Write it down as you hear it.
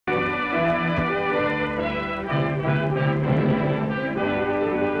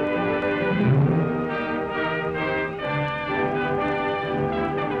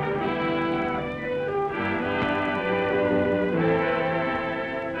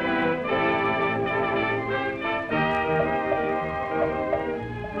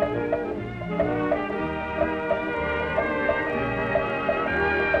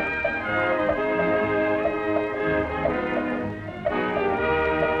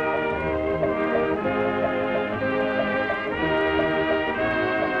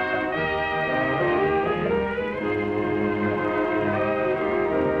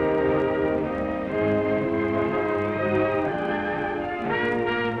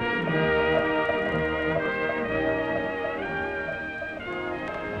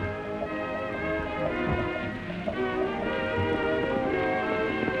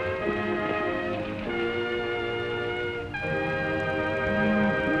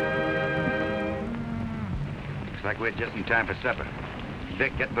Looks like we're just in time for supper.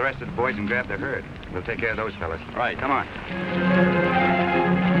 Dick, get the rest of the boys and grab the herd. We'll take care of those fellas. Right. Come on.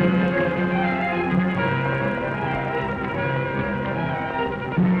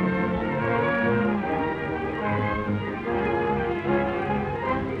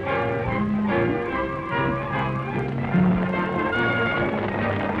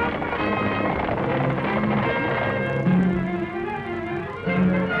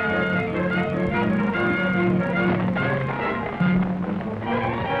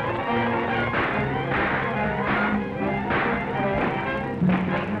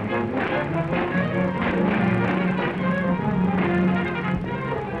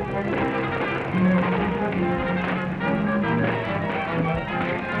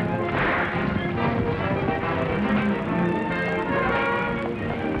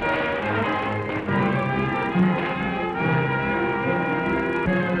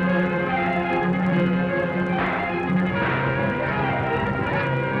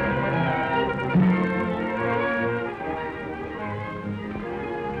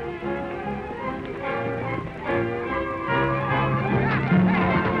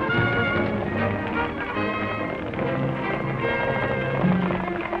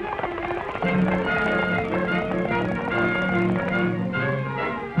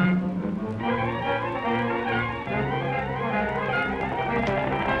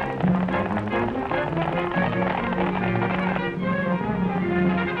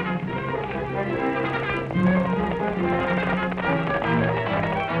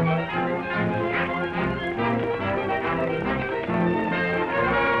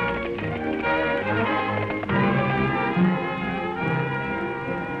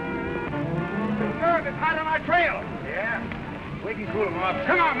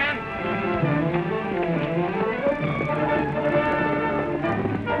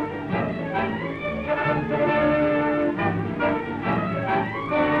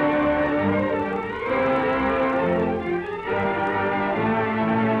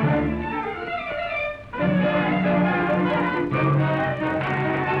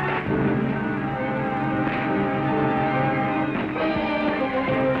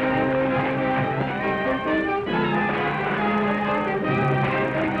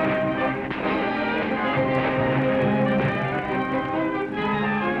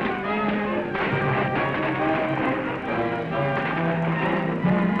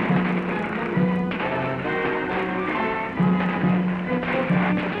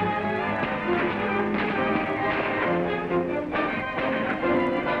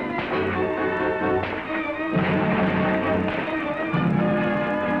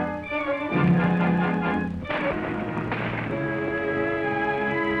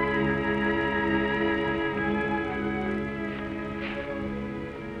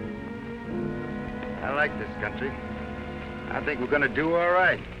 I think we're gonna do all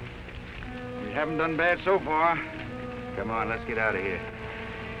right. We haven't done bad so far. Come on, let's get out of here.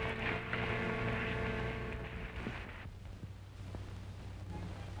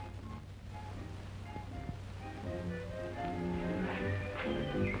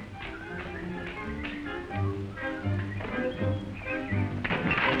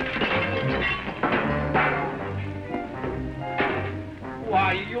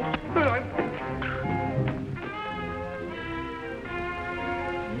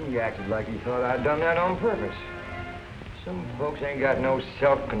 Like he thought I'd done that on purpose. Some folks ain't got no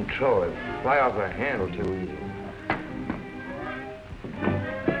self-control. They fly off the handle too easy.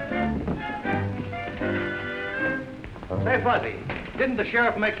 Say, Fuzzy, didn't the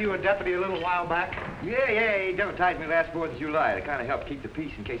sheriff make you a deputy a little while back? Yeah, he deputized me last 4th of July to kind of help keep the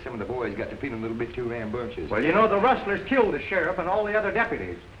peace in case some of the boys got to feeling a little bit too rambunctious. Well, you know, the rustlers killed the sheriff and all the other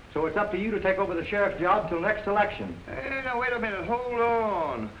deputies. So it's up to you to take over the sheriff's job till next election. Hey, now, wait a minute. Hold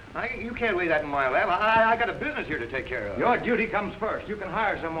on. You can't lay that in my lap. I got a business here to take care of. Your duty comes first. You can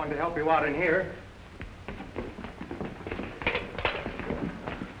hire someone to help you out in here.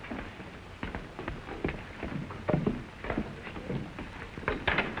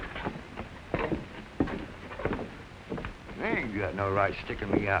 They ain't got no right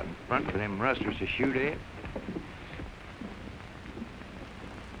sticking me out in front for them rustlers to shoot at.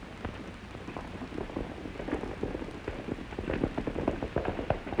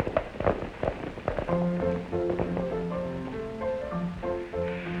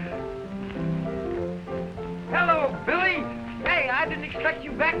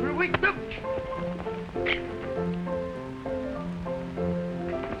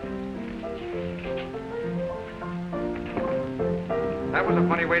 That was a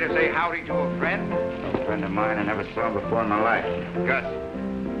funny way to say howdy to a friend. A friend of mine I never saw before in my life. Gus,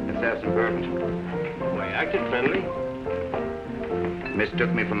 let's have some bourbon. Boy, Acted friendly.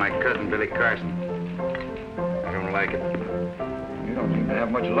 Mistook me for my cousin, Billy Carson. I don't like it. You don't seem to have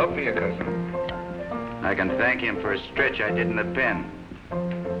much love for your cousin. I can thank him for a stretch I did in the pen.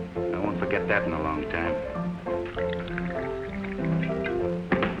 I won't forget that in a long time.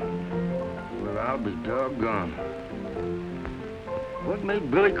 Well, I'll be doggone. What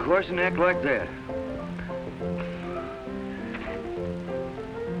made Billy Carson act like that?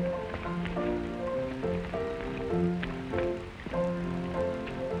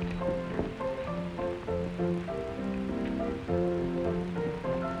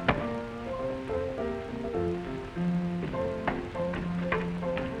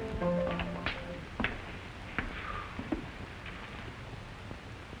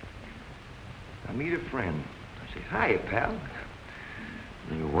 I meet a friend. I say, "Hiya, pal."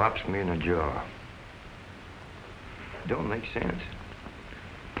 And he whops me in the jaw. Don't make sense.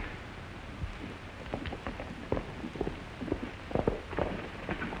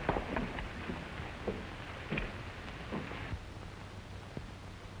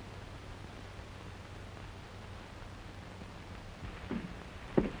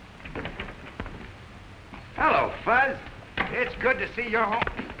 Hello, Fuzz. It's good to see you're home.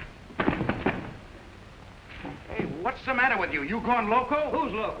 Hey, what's the matter with you? You going loco?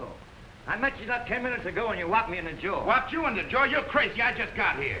 Who's loco? I met you not 10 minutes ago and you whopped me in the jaw. Whopped you in the jaw? You're crazy. I just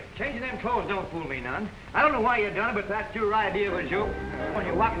got here. Changing them clothes don't fool me none. I don't know why you done it, but that's your idea of a joke. When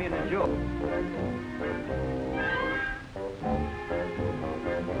you whopped me in the jaw.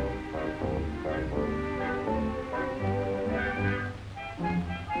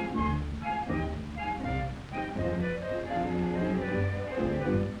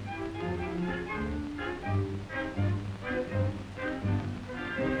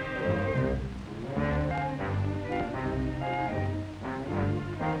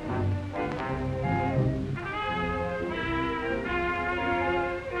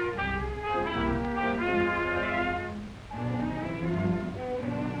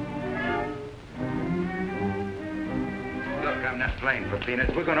 I'm not playing for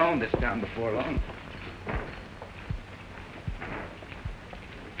peanuts. We're going to own this town before long.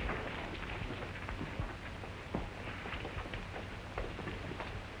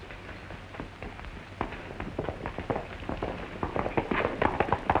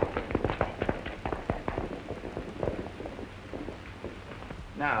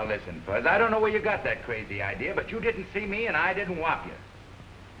 Now, listen, Fuzz, I don't know where you got that crazy idea, but you didn't see me and I didn't whop you.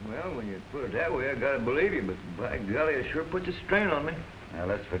 Well, when you put it that way, I gotta believe you, but by golly, it sure puts a strain on me. Now,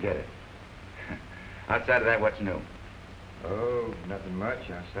 let's forget it. Outside of that, what's new? Oh, nothing much.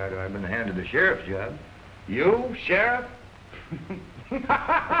 Outside of I've been handed the sheriff's job. You, Sheriff?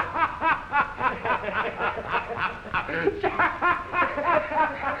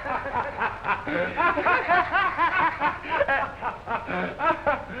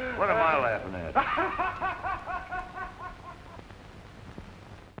 What am I laughing at?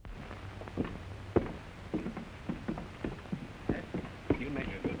 You make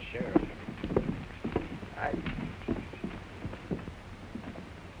a good sheriff.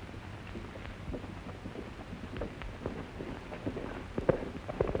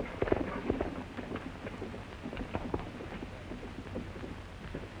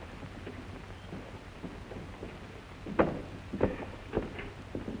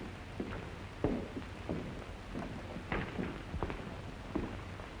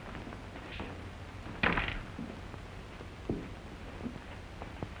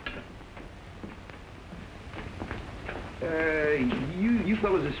 You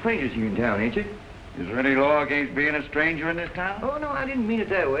fellas are strangers here in town, ain't you? Is there any law against being a stranger in this town? Oh, no, I didn't mean it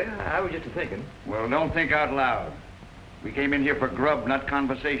that way. I was just a-thinking. Well, don't think out loud. We came in here for grub, not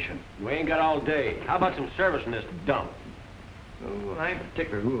conversation. You ain't got all day. How about some service in this dump? Oh, I ain't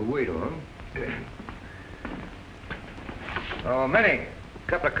particular who to wait on. Oh, Minnie, a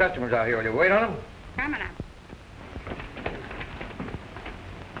couple of customers out here. Will you wait on them? Coming up.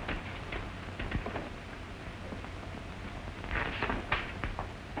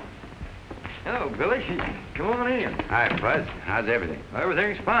 Hello, Billy. Come on in. Hi, Fuzz. How's everything? Well,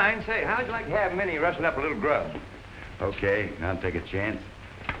 everything's fine. Say, how'd you like to have Minnie rustle up a little grub? Okay, I'll take a chance.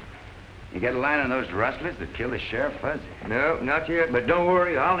 You got a line on those rustlers that killed the sheriff, Fuzz? No, not yet, but don't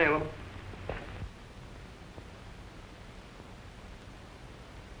worry. I'll nail them.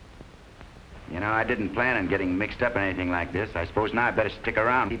 You know, I didn't plan on getting mixed up in anything like this. I suppose now I better stick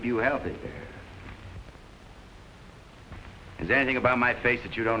around, keep you healthy. Is there anything about my face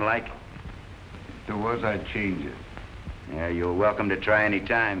that you don't like? If there was, I'd change it. Yeah, you're welcome to try any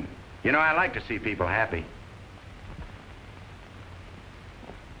time. You know, I like to see people happy.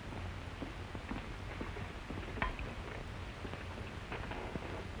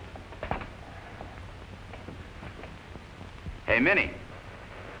 Hey, Minnie,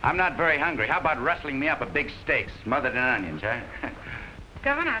 I'm not very hungry. How about rustling me up a big steak smothered in onions, huh?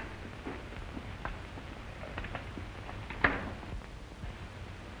 Governor.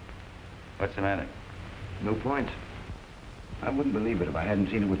 What's the matter? No points. I wouldn't believe it if I hadn't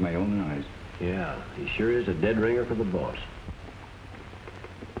seen it with my own eyes. Yeah, he sure is a dead ringer for the boss.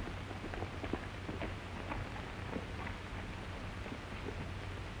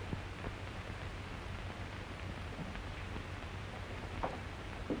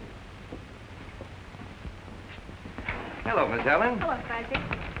 Hello, Miss Helen. Hello, Fuzzy.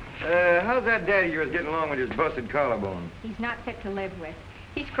 How's that daddy of yours getting along with his busted collarbone? He's not fit to live with.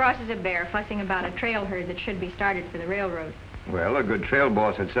 He's cross as a bear, fussing about a trail herd that should be started for the railroad. Well, a good trail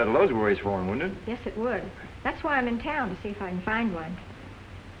boss would settle those worries for him, wouldn't it? Yes, it would. That's why I'm in town, to see if I can find one.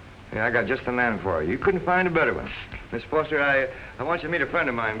 Yeah, I got just the man for you. You couldn't find a better one. Miss Foster, I want you to meet a friend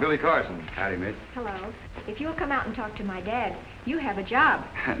of mine, Billy Carson. Howdy, Mitch. Hello. If you'll come out and talk to my dad, you have a job.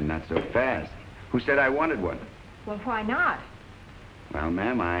 Not so fast. Who said I wanted one? Well, why not? Well,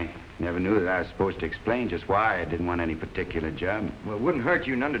 ma'am, I never knew that I was supposed to explain just why I didn't want any particular job. Well, it wouldn't hurt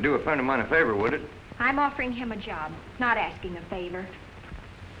you none to do a friend of mine a favor, would it? I'm offering him a job, not asking a favor.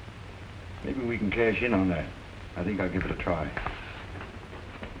 Maybe we can cash in on that. I think I'll give it a try.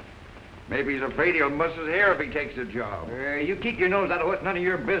 Maybe he's afraid he'll muss his hair if he takes the job. You keep your nose out of what's none of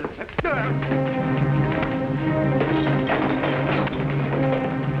your business.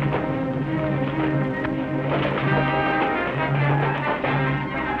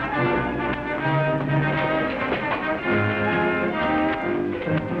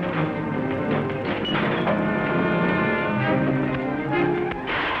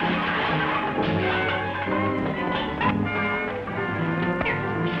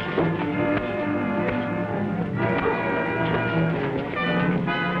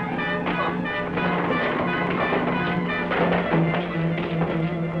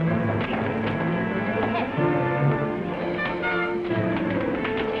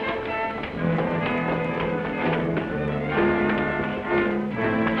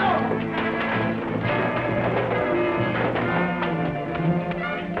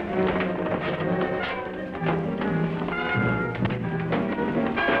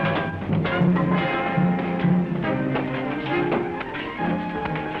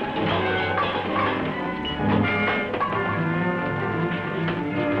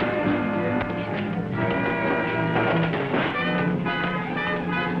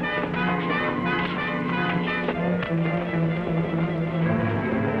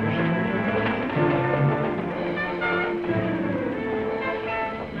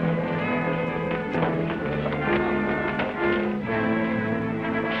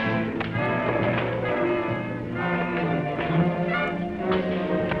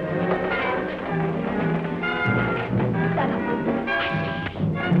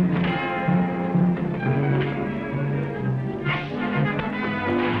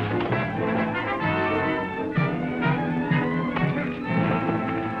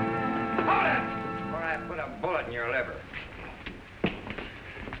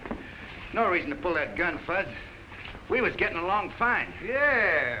 No reason to pull that gun, Fuzz. We was getting along fine.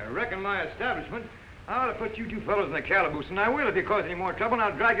 Yeah, reckon my establishment. I ought to put you two fellows in the calaboose, and I will if you cause any more trouble, and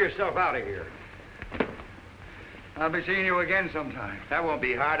I'll drag yourself out of here. I'll be seeing you again sometime. That won't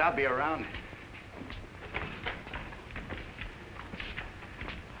be hard. I'll be around.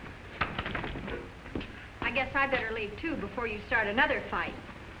 I guess I better leave, too, before you start another fight.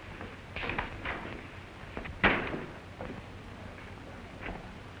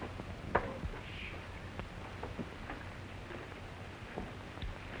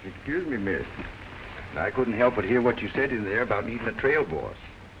 Excuse me, miss. I couldn't help but hear what you said in there about needing a trail boss.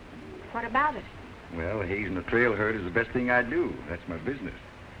 What about it? Well, hazing a trail herd is the best thing I do. That's my business.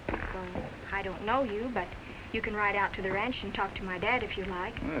 Well, I don't know you, but you can ride out to the ranch and talk to my dad if you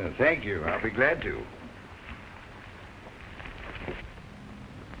like. Well, thank you. I'll be glad to.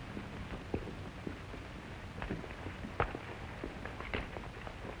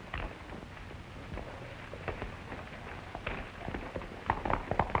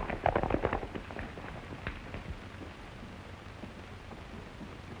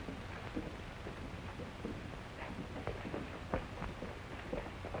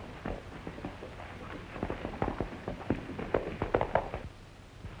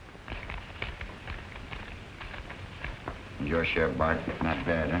 Your share, Bart. Not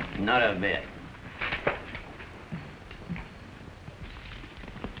bad, huh? Not a bit.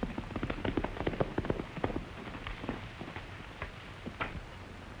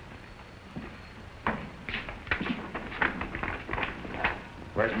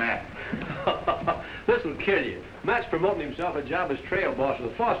 Where's Matt? This'll kill you. Matt's promoting himself a job as trail boss of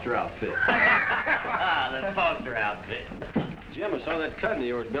the Foster outfit. The Foster outfit. Jim, I saw that cousin of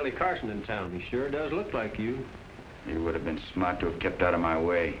yours, Billy Carson, in town. He sure does look like you. He would have been smart to have kept out of my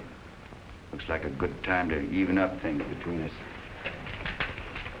way. Looks like a good time to even up things between us.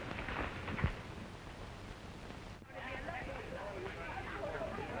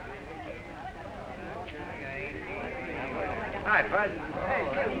 Hi, Bud. Hey,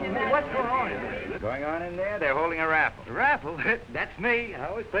 what's going on in there? Going on in there? They're holding a raffle. A raffle? That's me. I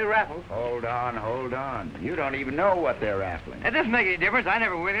always play raffles. Hold on, hold on. You don't even know what they're raffling. It doesn't make any difference. I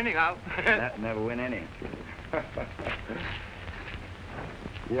never win anyhow. Never win any.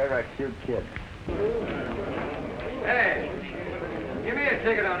 You're a cute kid. Hey, give me a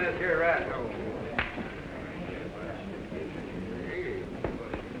ticket on this here raffle.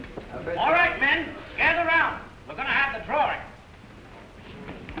 All right, men, gather round. We're going to have the drawing.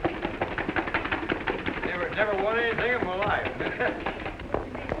 Never won anything in my life.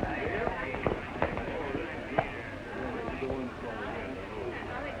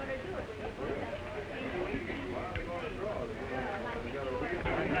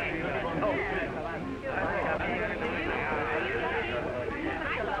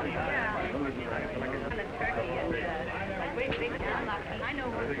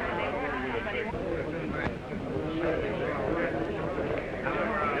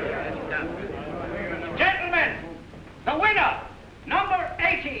 Gentlemen, the winner, number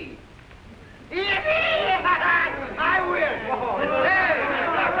 80. I win! Hey!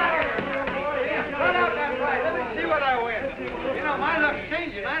 Run out that prize. Let me see what I win. You know, my luck's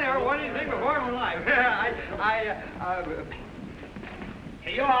changing. I never won anything before in my life.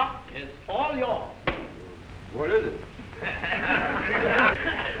 Here is all yours. What is it?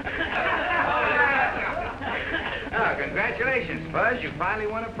 Oh, congratulations, Buzz. You finally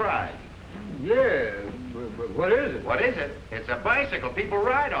won a prize. Yeah, but what is it? What is it? It's a bicycle. People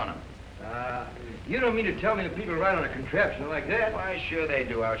ride on them. You don't mean to tell me that people ride on a contraption like that? Why, sure they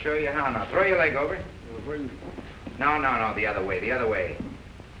do. I'll show you how now. Throw your leg over. No, the other way, the other way.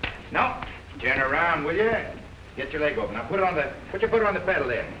 No, turn around, will you? Get your leg over. Now put your foot on the pedal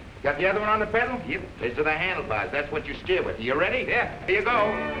there. Got the other one on the pedal? Yep. These are the handlebars. That's what you steer with. You ready? Yeah. Here you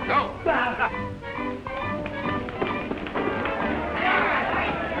go. Go.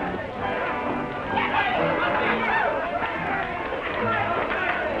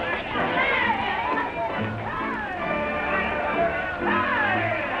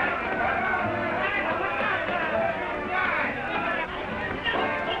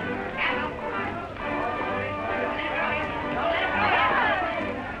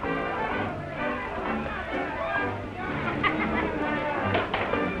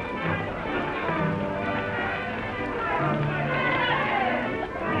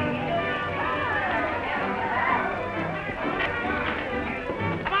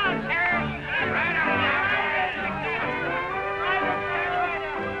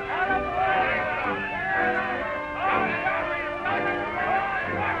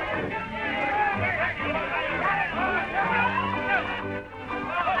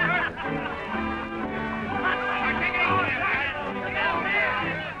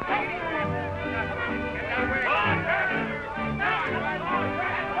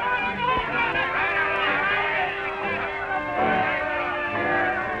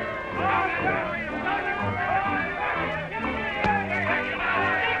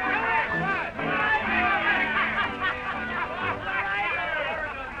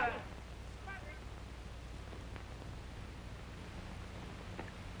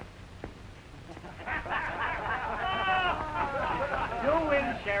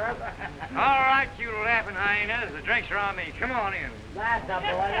 All right, you laughing hyenas. The drinks are on me. Come on in. That's up, boy.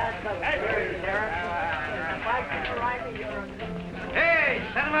 That's up. Hey,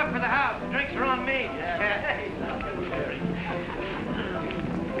 set them up for the house. The drinks are on me.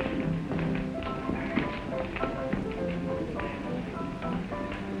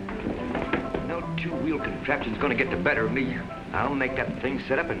 No two-wheel contraption's gonna get the better of me. I'll make that thing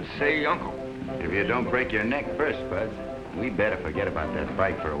sit up and say uncle. If you don't break your neck first, Buzz. We better forget about that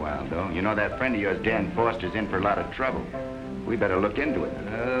bike for a while, though. You know that friend of yours, Dan Foster's in for a lot of trouble. We better look into it.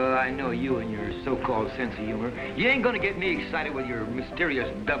 I know you and your so-called sense of humor. You ain't gonna get me excited with your mysterious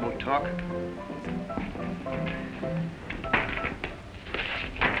double talk.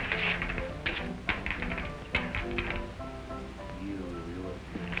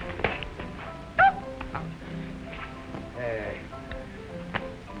 Hey,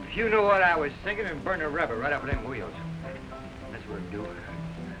 if you knew what I was thinking, and burn the rubber right up them wheels. That's what it'd do.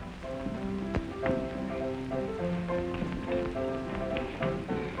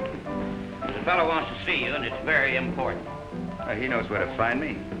 a fellow wants to see you, and it's very important. He knows where to find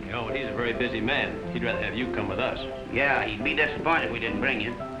me. You know, he's a very busy man. He'd rather have you come with us. Yeah, he'd be disappointed if we didn't bring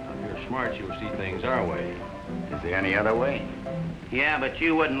you. If you're smart, you'll see things our way. Is there any other way? Yeah, but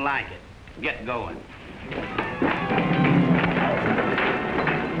you wouldn't like it. Get going.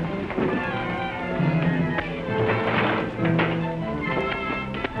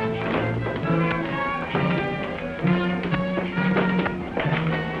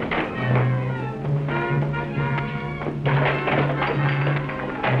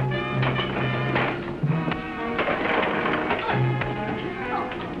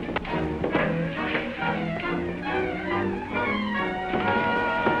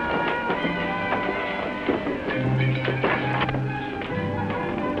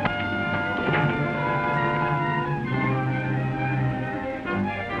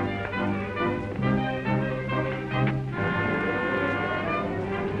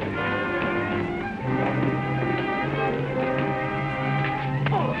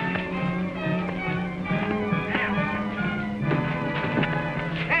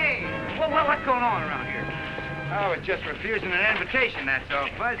 Just refusing an invitation, that's all,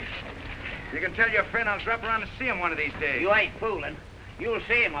 Buzz. You can tell your friend I'll drop around to see him one of these days. You ain't fooling. You'll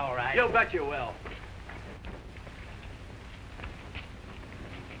see him all right. You bet you will.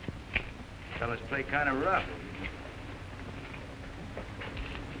 Fellas play kind of rough.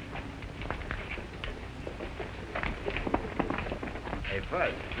 Hey,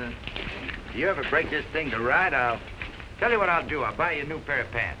 Buzz. If you ever break this thing to ride, I'll... Tell you what I'll do. I'll buy you a new pair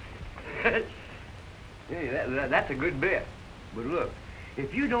of pants. Hey, that's a good bet. But look,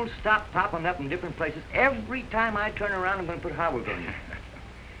 if you don't stop popping up in different places, every time I turn around, I'm going to put hobbles on you.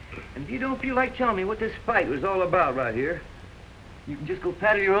 And if you don't feel like telling me what this fight was all about right here, you can just go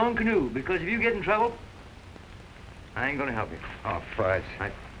paddle your own canoe, because if you get in trouble, I ain't going to help you. Oh, Fuzz.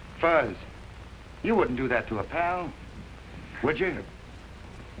 Fuzz, you wouldn't do that to a pal, would you?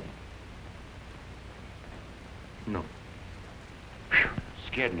 No. Whew.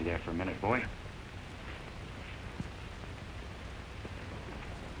 Scared me there for a minute, boy.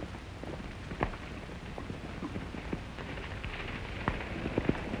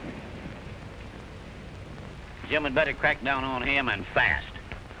 Jim had better crack down on him, and fast.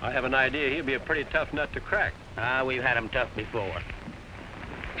 I have an idea he'll be a pretty tough nut to crack. We've had him tough before.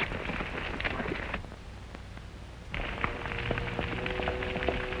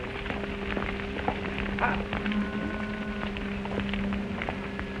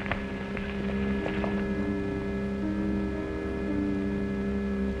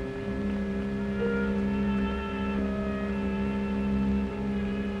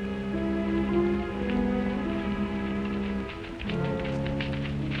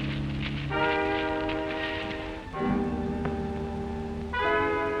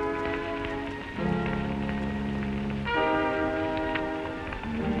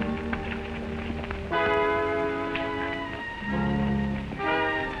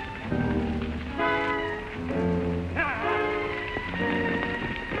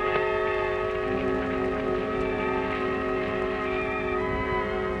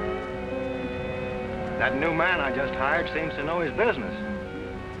 That new man I just hired seems to know his business.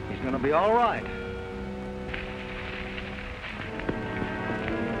 He's going to be all right.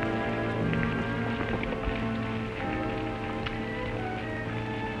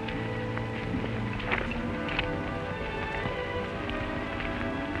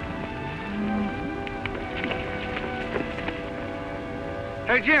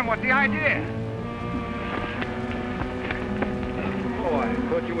 Hey, Jim, what's the idea? Oh, I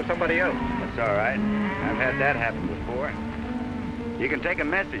thought you were somebody else. That's all right. I've had that happen before. You can take a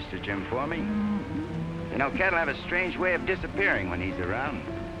message to Jim for me. You know, cattle have a strange way of disappearing when he's around.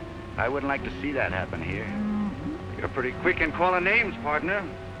 I wouldn't like to see that happen here. You're pretty quick in calling names, partner.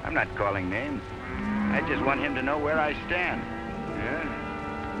 I'm not calling names. I just want him to know where I stand.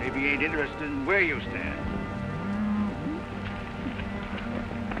 Yeah? Maybe he ain't interested in where you stand.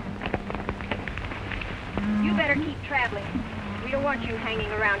 You better keep traveling. We don't want you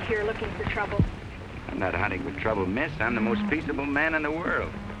hanging around here looking for trouble. I'm not hunting for trouble, miss. I'm the most peaceable man in the world.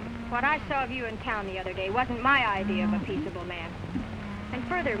 What I saw of you in town the other day wasn't my idea of a peaceable man. And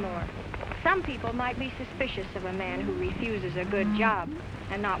furthermore, some people might be suspicious of a man who refuses a good job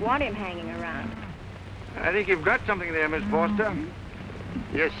and not want him hanging around. I think you've got something there, Miss Foster.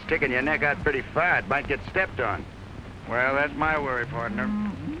 You're sticking your neck out pretty far. It might get stepped on. Well, that's my worry, partner.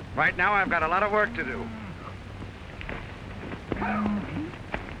 Right now, I've got a lot of work to do.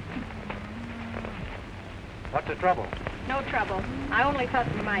 What's the trouble? No trouble. I only thought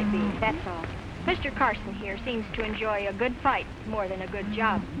there might be, that's all. Mr. Carson here seems to enjoy a good fight more than a good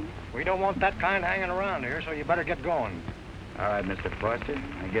job. We don't want that kind hanging around here, so you better get going. All right, Mr. Foster.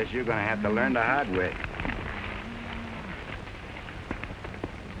 I guess you're going to have to learn the hard way.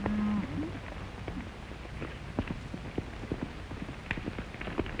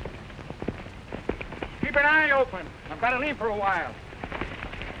 Keep an eye open. I've got to leave for a while.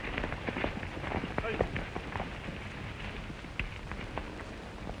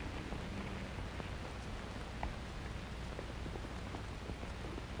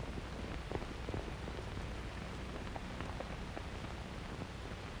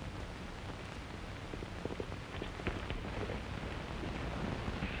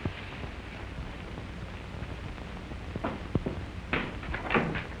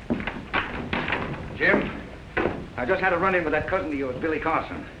 Jim, I just had a run-in with that cousin of yours, Billy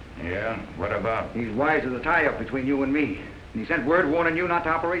Carson. Yeah? What about? He's wise to the tie-up between you and me. And he sent word warning you not to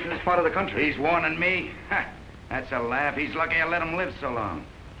operation this part of the country. He's warning me? Ha! That's a laugh. He's lucky I let him live so long.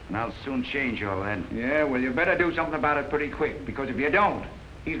 And I'll soon change all that. Yeah, well, you better do something about it pretty quick, because if you don't,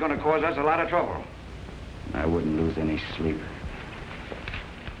 he's going to cause us a lot of trouble. I wouldn't lose any sleep.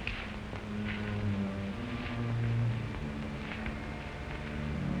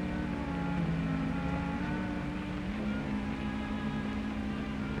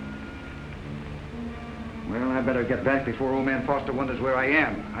 Well, I better get back before old man Foster wonders where I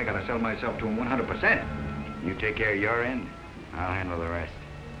am. I gotta sell myself to him 100%. You take care of your end. I'll handle the rest.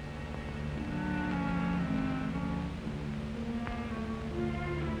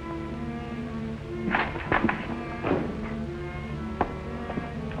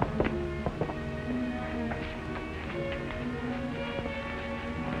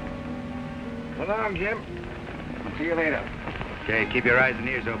 So long, Jim. I'll see you later. Okay, keep your eyes and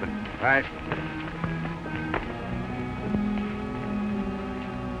ears open. Right.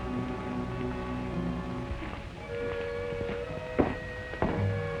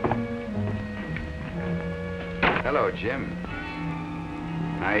 Hello, Jim.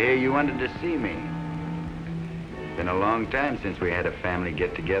 I hear you wanted to see me. It's been a long time since we had a family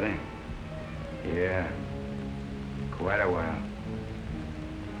get-together. Yeah. Quite a while.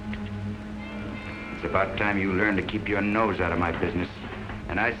 It's about time you learned to keep your nose out of my business.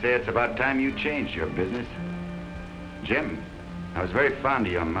 And I say it's about time you changed your business. Jim, I was very fond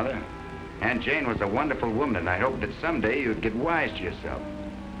of your mother. Aunt Jane was a wonderful woman, and I hoped that someday you'd get wise to yourself.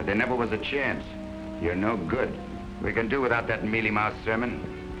 But there never was a chance. You're no good. We can do without that mealy-mouthed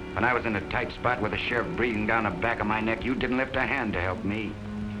sermon. When I was in a tight spot with the sheriff breathing down the back of my neck, you didn't lift a hand to help me.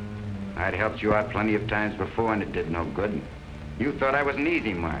 I'd helped you out plenty of times before, and it did no good. You thought I was an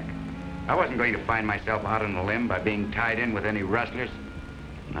easy mark. I wasn't going to find myself out on a limb by being tied in with any rustlers.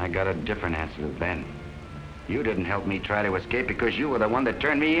 And I got a different answer then. You didn't help me try to escape because you were the one that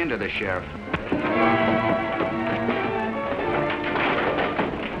turned me into the sheriff.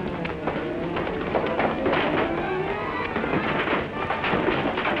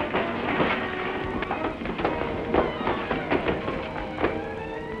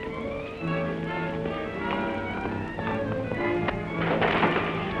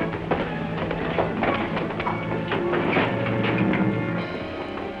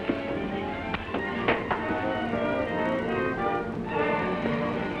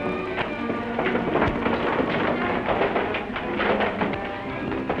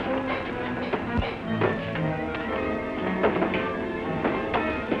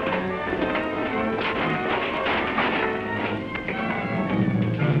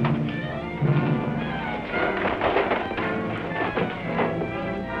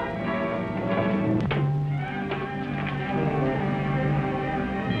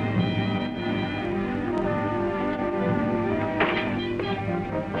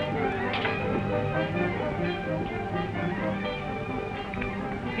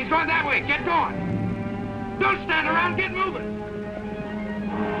 Going that way. Get going. Don't stand around. Get moving.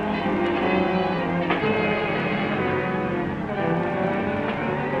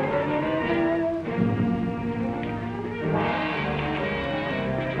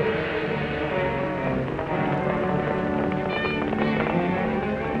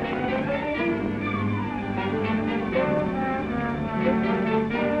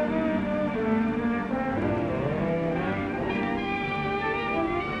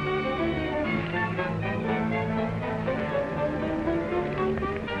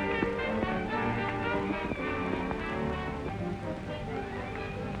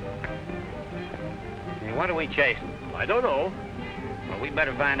 What are we chasing? I don't know. Well, we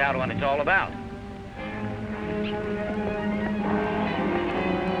better find out what it's all about.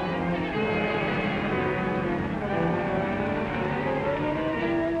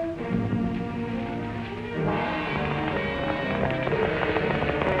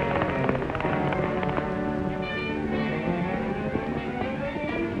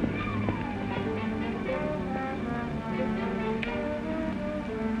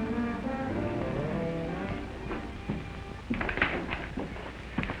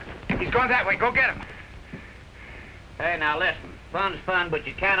 He's going that way. Go get him. Hey, now listen. Fun's fun, but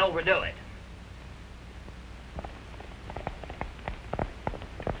you can't overdo it.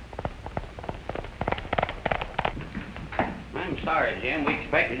 I'm sorry, Jim. We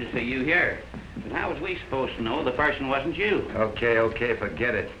expected to see you here. But how was we supposed to know the person wasn't you? Okay,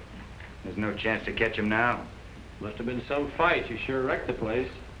 forget it. There's no chance to catch him now. Must have been some fight. You sure wrecked the place.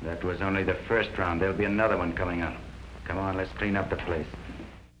 That was only the first round. There'll be another one coming up. Come on, let's clean up the place.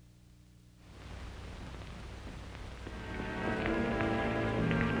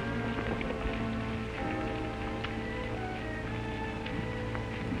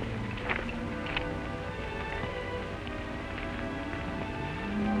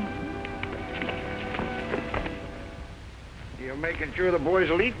 You're making sure the boys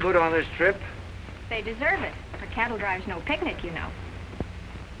will eat good on this trip. They deserve it. A cattle drive's no picnic, you know.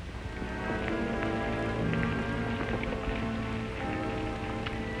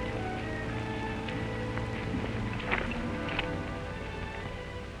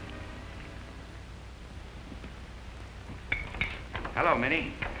 Hello,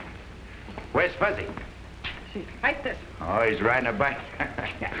 Minnie. Where's Fuzzy? She's right this. Oh, he's riding a bike.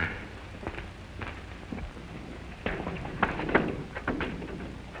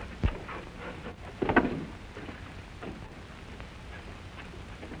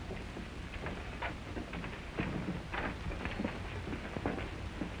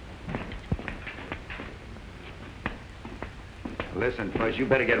 Listen, Fuzz, you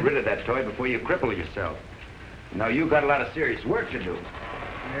better get rid of that toy before you cripple yourself. Now, you got a lot of serious work to do.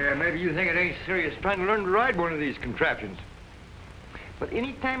 Yeah, maybe you think it ain't serious trying to learn to ride one of these contraptions. But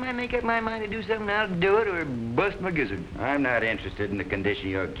any time I make up my mind to do something, I'll do it or bust my gizzard. I'm not interested in the condition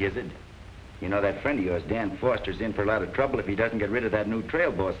of your gizzard. You know, that friend of yours, Dan Foster's in for a lot of trouble if he doesn't get rid of that new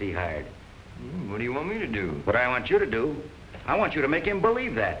trail boss he hired. What do you want me to do? What I want you to do, I want you to make him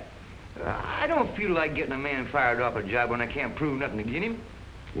believe that. I don't feel like getting a man fired off a job when I can't prove nothing against him.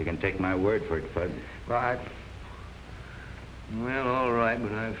 You can take my word for it, Fuzz. Well, all right,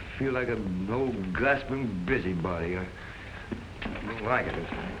 but I feel like an old gasping busybody. I don't like it.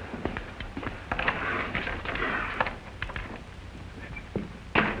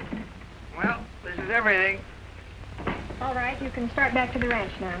 Well, this is everything. All right, you can start back to the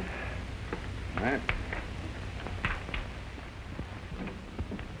ranch now. All right.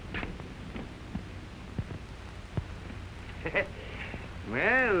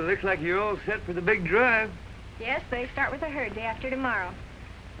 Well, looks like you're all set for the big drive. Yes, they start with the herd day after tomorrow.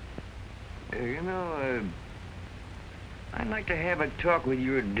 I'd like to have a talk with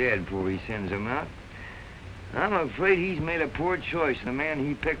your dad before he sends them out. I'm afraid he's made a poor choice, the man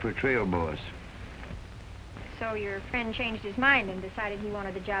he picked for trail boss. So your friend changed his mind and decided he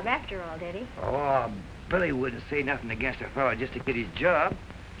wanted the job after all, did he? Oh, Billy wouldn't say nothing against a fellow just to get his job.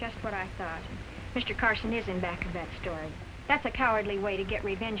 Just what I thought. Mr. Carson is in back of that story. That's a cowardly way to get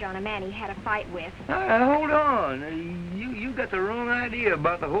revenge on a man he had a fight with. Hold on. You got the wrong idea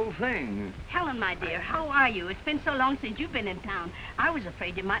about the whole thing. Helen, my dear, how are you? It's been so long since you've been in town. I was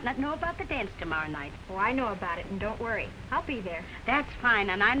afraid you might not know about the dance tomorrow night. Oh, I know about it, and don't worry. I'll be there. That's fine,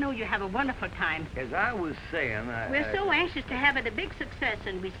 and I know you have a wonderful time. As I was saying, We're so anxious to have it a big success,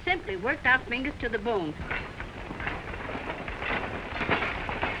 and we simply worked our fingers to the bone.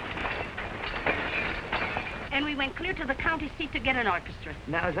 And we went clear to the county seat to get an orchestra.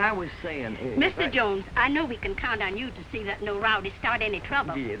 Now, as I was saying... Mr. Jones, I know we can count on you to see that no rowdies start any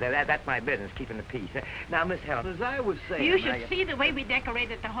trouble. Yeah, that's my business, keeping the peace. Now, Miss Helen, as I was saying... You should see the way we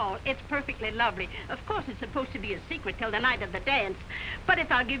decorated the hall. It's perfectly lovely. Of course, it's supposed to be a secret till the night of the dance. But if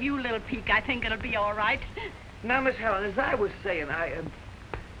I'll give you a little peek, I think it'll be all right. Now, Miss Helen, as I was saying,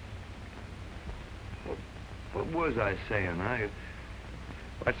 What was I saying?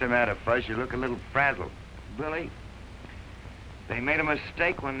 What's the matter, Fuzz? You look a little frazzled. Billy, they made a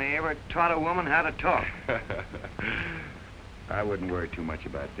mistake when they ever taught a woman how to talk. I wouldn't worry too much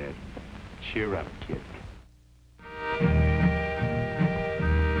about that. Cheer up, kid.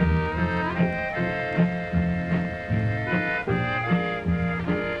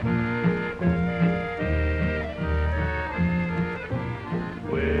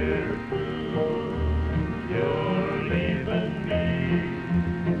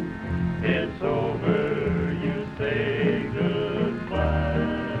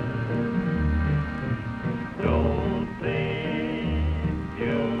 Don't think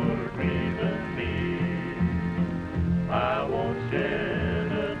you're grieving me.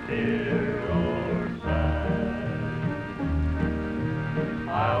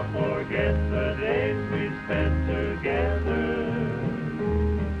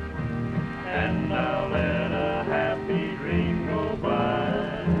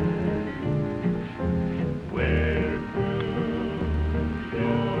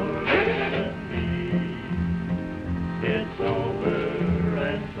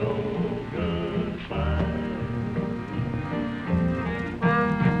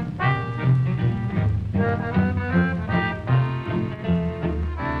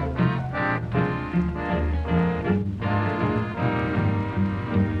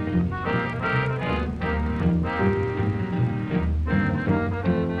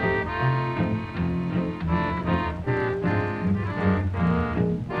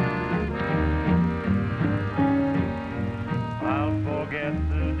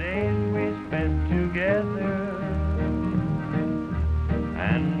 days we spent together,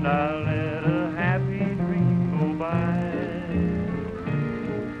 and I'll let a happy dream go by.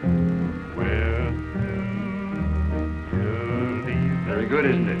 We're through, you're leaving. Very good,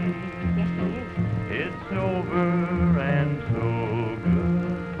 isn't it? Yes, it is. It's over and so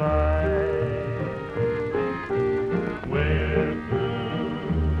goodbye. We're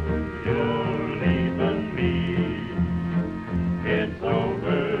through, you're leaving me. It's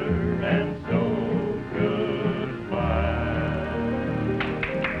over and so goodbye.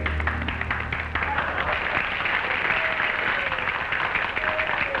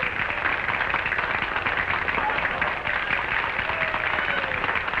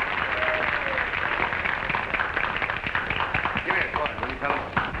 Give me a quarter, will you,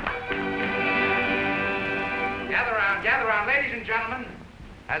 fellas? Gather round, ladies and gentlemen.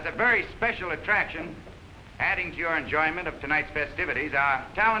 As a very special attraction, adding to your enjoyment of tonight's festivities, our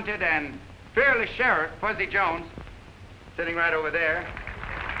talented and fearless sheriff, Fuzzy Jones, sitting right over there.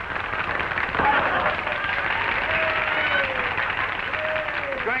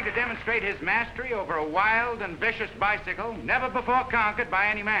 Is going to demonstrate his mastery over a wild and vicious bicycle never before conquered by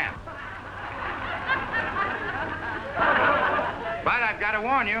any man. But I've got to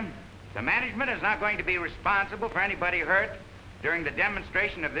warn you, the management is not going to be responsible for anybody hurt during the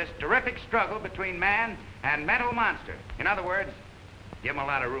demonstration of this terrific struggle between man and mental monster. In other words, give him a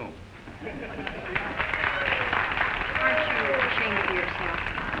lot of room. Aren't you ashamed of yourself?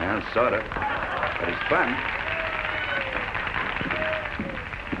 Well, sort of. But it's fun.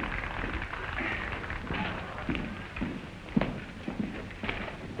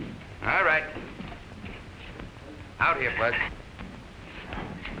 All right. Out here, Bud.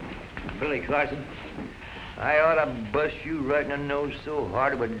 Billy Carson, I ought to bust you right in the nose so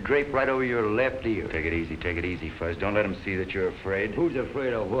hard it would drape right over your left ear. Take it easy, Fuzz. Don't let him see that you're afraid. Who's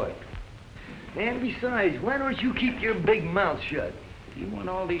afraid of what? And besides, why don't you keep your big mouth shut? You want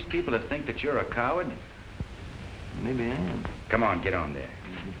all these people to think that you're a coward? Maybe I am. Come on, get on there.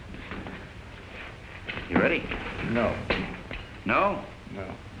 You ready? No. No?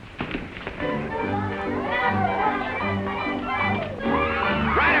 No.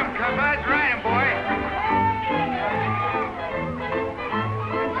 Ride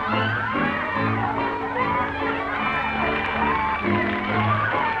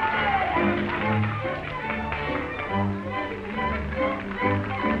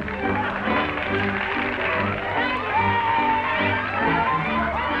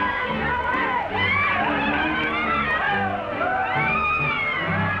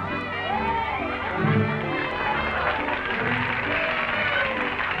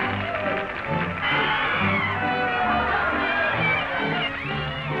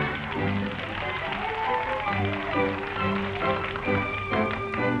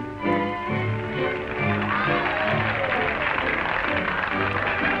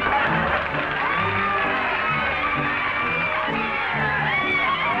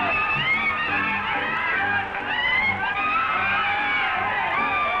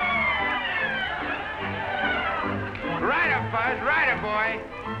him, Buzz. Ride him, boy.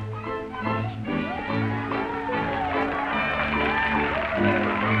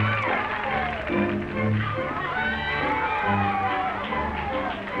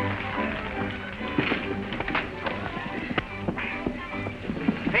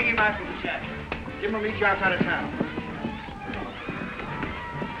 Take him out to the shack. Jim will meet you outside of town.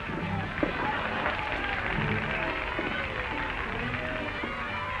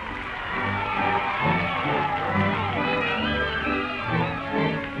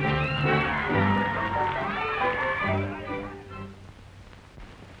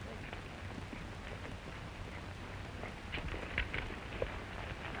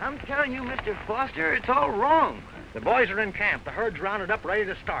 I'm telling you, Mr. Foster, it's all wrong. The boys are in camp. The herd's rounded up, ready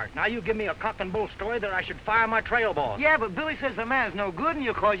to start. Now you give me a cock and bull story that I should fire my trail boss. Yeah, but Billy says the man's no good and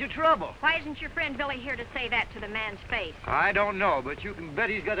you'll cause you trouble. Why isn't your friend Billy here to say that to the man's face? I don't know, but you can bet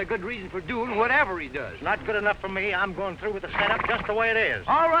he's got a good reason for doing whatever he does. Not good enough for me. I'm going through with the setup just the way it is.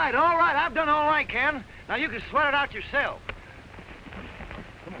 All right. I've done all I can. Now you can sweat it out yourself.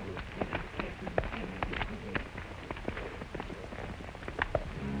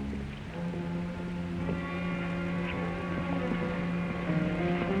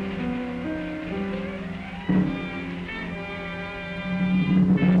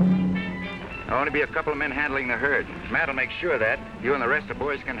 Only be a couple of men handling the herd. Matt will make sure of that. You and the rest of the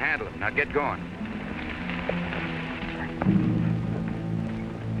boys can handle them. Now get going.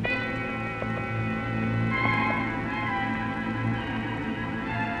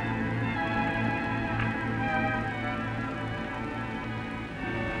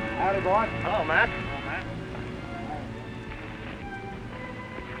 Howdy, boss. Hello, Matt.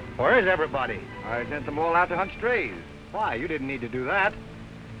 Where is everybody? I sent them all out to hunt strays. Why? You didn't need to do that.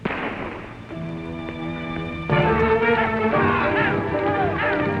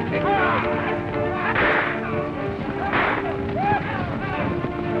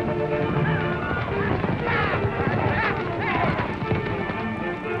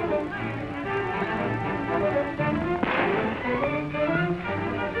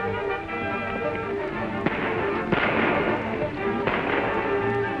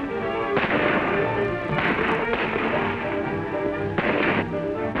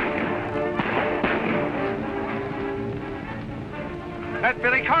 That's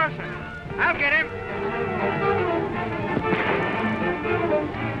Billy Carson. I'll get him.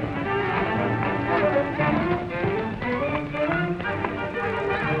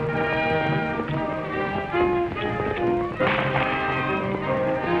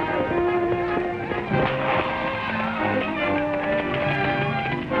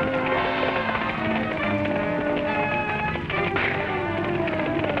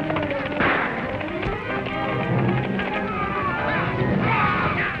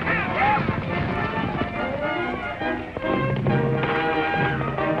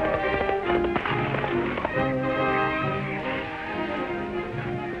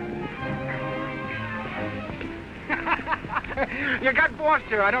 You got bossed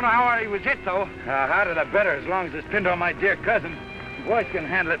here. I don't know how hard he was hit, though. Harder the better, as long as it's pinned on my dear cousin. The boys can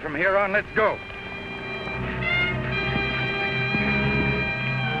handle it from here on. Let's go.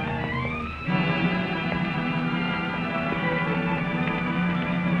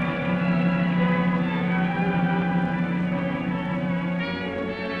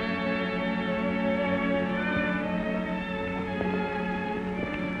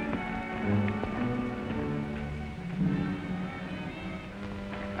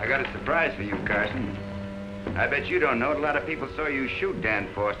 I got a surprise for you, Carson. I bet you don't know it. A lot of people saw you shoot Dan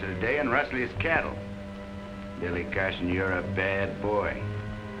Foster today and rustle his cattle. Billy Carson, you're a bad boy.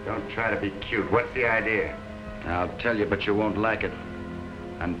 Don't try to be cute. What's the idea? I'll tell you, but you won't like it.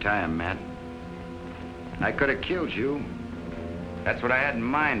 Untie him, Matt. I could have killed you. That's what I had in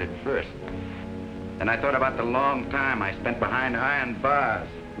mind at first. Then I thought about the long time I spent behind iron bars,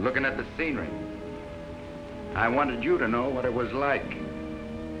 looking at the scenery. I wanted you to know what it was like.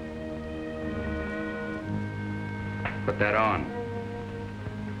 Put that on.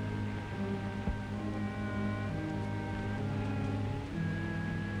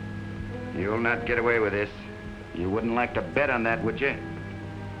 You'll not get away with this. You wouldn't like to bet on that, would you?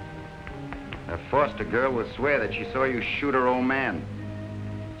 A Foster girl will swear that she saw you shoot her old man.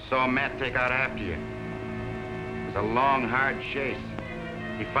 Saw Matt take out after you. It was a long, hard chase.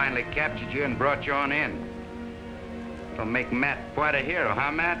 He finally captured you and brought you on in. It'll make Matt quite a hero,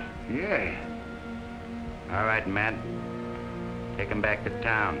 huh, Matt? Yeah. All right, Matt. Take him back to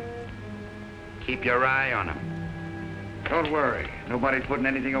town. Keep your eye on him. Don't worry. Nobody's putting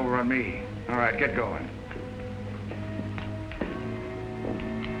anything over on me. All right, get going.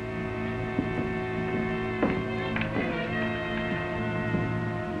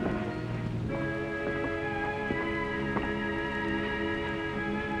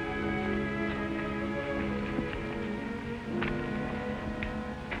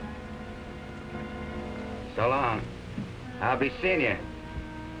 So long. I'll be seeing you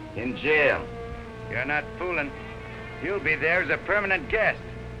in jail. You're not fooling. You'll be there as a permanent guest.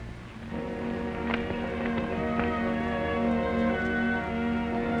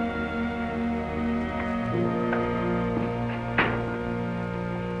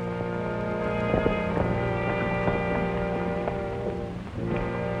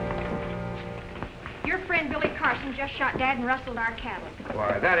 Your friend Billy Carson just shot Dad and rustled our cattle.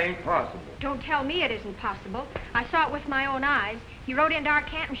 Why, that ain't possible. Don't tell me it isn't possible. I saw it with my own eyes. He rode into our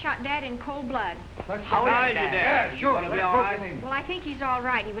camp and shot Dad in cold blood. How is your dad? Yeah, sure. Gonna be all right? Well, I think he's all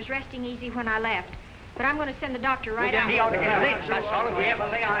right. He was resting easy when I left. But I'm going to send the doctor right out. He ought to get lynched, that's all. If we ever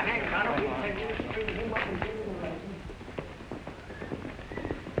lay our hands on him.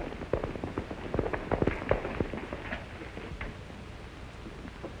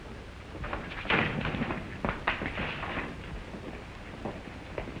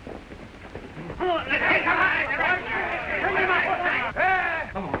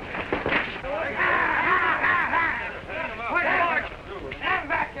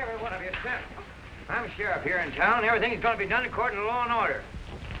 Sheriff here in town. Everything's going to be done according to law and order.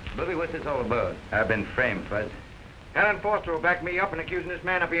 Billy, what's this all about? I've been framed, Fuzz. Helen Foster will back me up in accusing this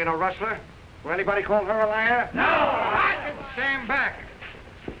man of being a rustler. Will anybody call her a liar? No! Stand back.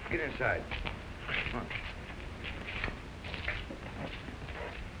 Get inside. Come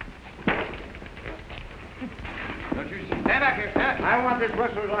Don't you stand back here, sir. I want this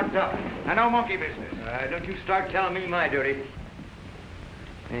rustler locked up. And no monkey business. Don't you start telling me my duty.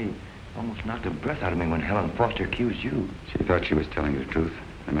 Hey, almost knocked the breath out of me when Helen Foster accused you. She thought she was telling the truth.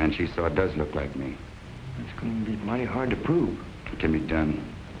 The man she saw does look like me. It's going to be mighty hard to prove. It can be done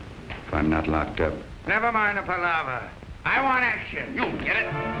if I'm not locked up. Never mind the palaver. I want action. You get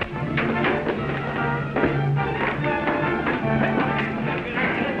it?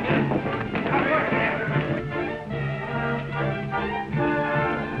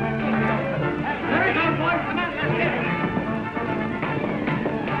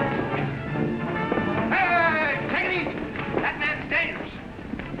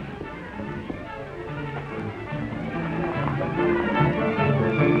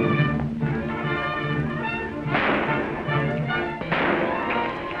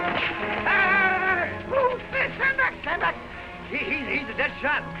 He's a dead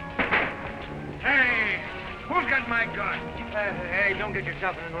shot. Hey, who's got my gun? Hey, don't get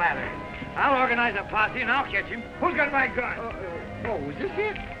yourself in a lather. I'll organize a posse and I'll catch him. Who's got my gun? Was this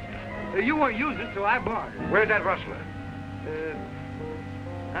it? You weren't using it, so I borrowed it. Where's that rustler?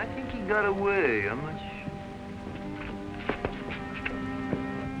 I think he got away. I'm not sure.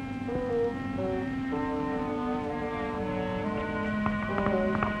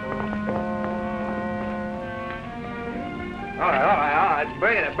 All right.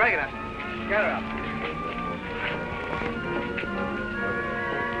 Break it up. Get her up.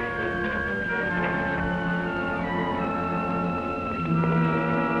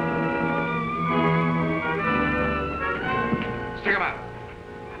 Stick him out.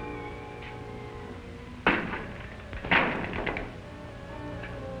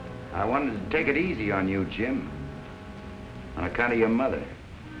 I wanted to take it easy on you, Jim. On account of your mother.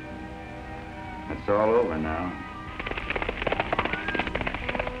 It's all over now.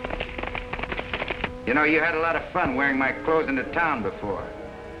 You know, you had a lot of fun wearing my clothes into town before.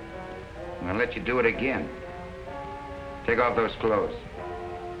 I'm gonna let you do it again. Take off those clothes.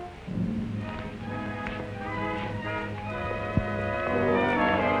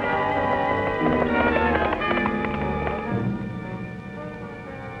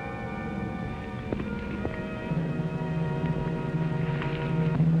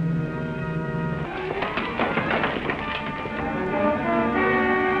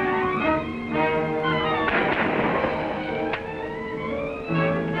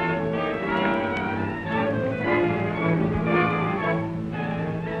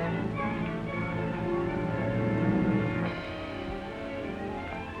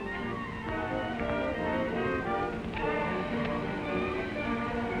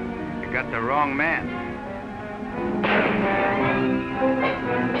 Got the wrong man.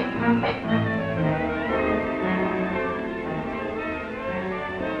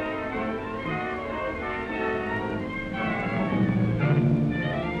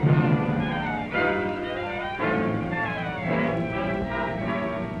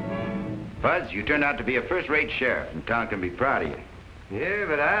 Fuzz, you turned out to be a first-rate sheriff, and town can be proud of you. Yeah,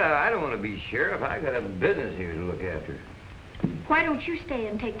 but I don't want to be sheriff. I got a business here to look after. Why don't you stay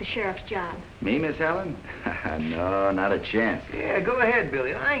and take the sheriff's job? Me, Miss Helen? No, not a chance. Yeah, go ahead,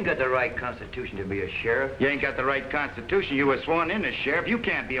 Billy. I ain't got the right constitution to be a sheriff. You ain't got the right constitution. You were sworn in as sheriff. You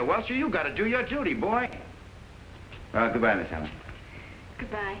can't be a welcher. You got to do your duty, boy. Goodbye, Miss Helen.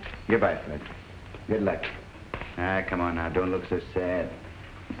 Goodbye. Goodbye, Fred. Good luck. Come on now. Don't look so sad.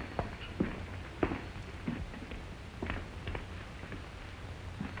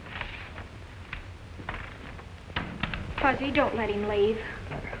 Fuzzy, don't let him leave.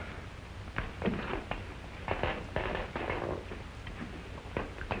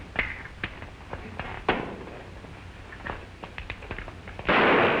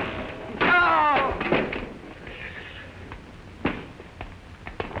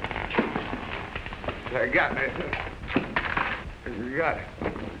 I got me. You got it.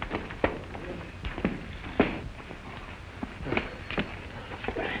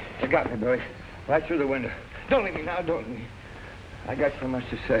 You got me, Billy. Right through the window. Don't leave me now, don't leave me. I got so much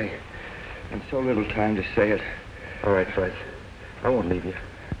to say, and so little time to say it. All right, Fred. I won't leave you.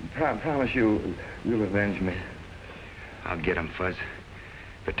 Promise you'll avenge me. I'll get him, Fuzz.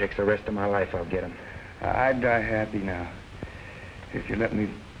 If it takes the rest of my life, I'll get him. I'd die happy now if you let me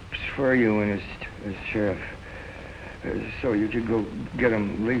swear you in as sheriff, so you could go get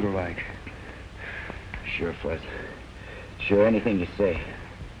him legal-like. Sure, Fuzz. Sure, anything you say.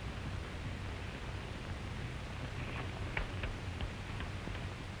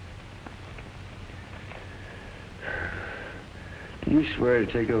 Do you swear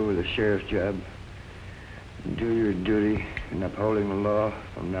to take over the sheriff's job and do your duty in upholding the law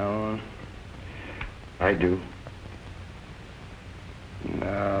from now on? I do.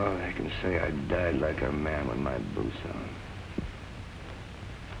 Now I can say I died like a man with my boots on.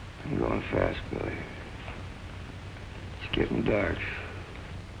 I'm going fast, Billy. It's getting dark.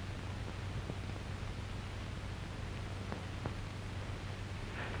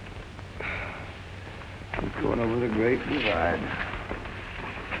 I'm going over the Great Divide.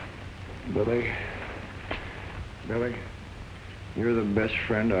 Billy, you're the best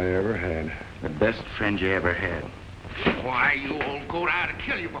friend I ever had. The best friend you ever had. Why, you old goat, I ought to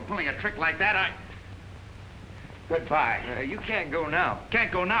kill you for pulling a trick like that. Goodbye. You can't go now.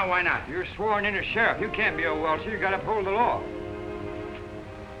 Can't go now? Why not? You're sworn in as sheriff. You can't be a welcher. You gotta uphold the law.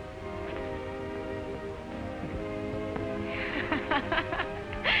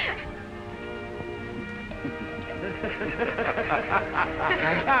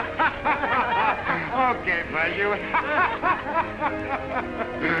 Okay, Bud, you.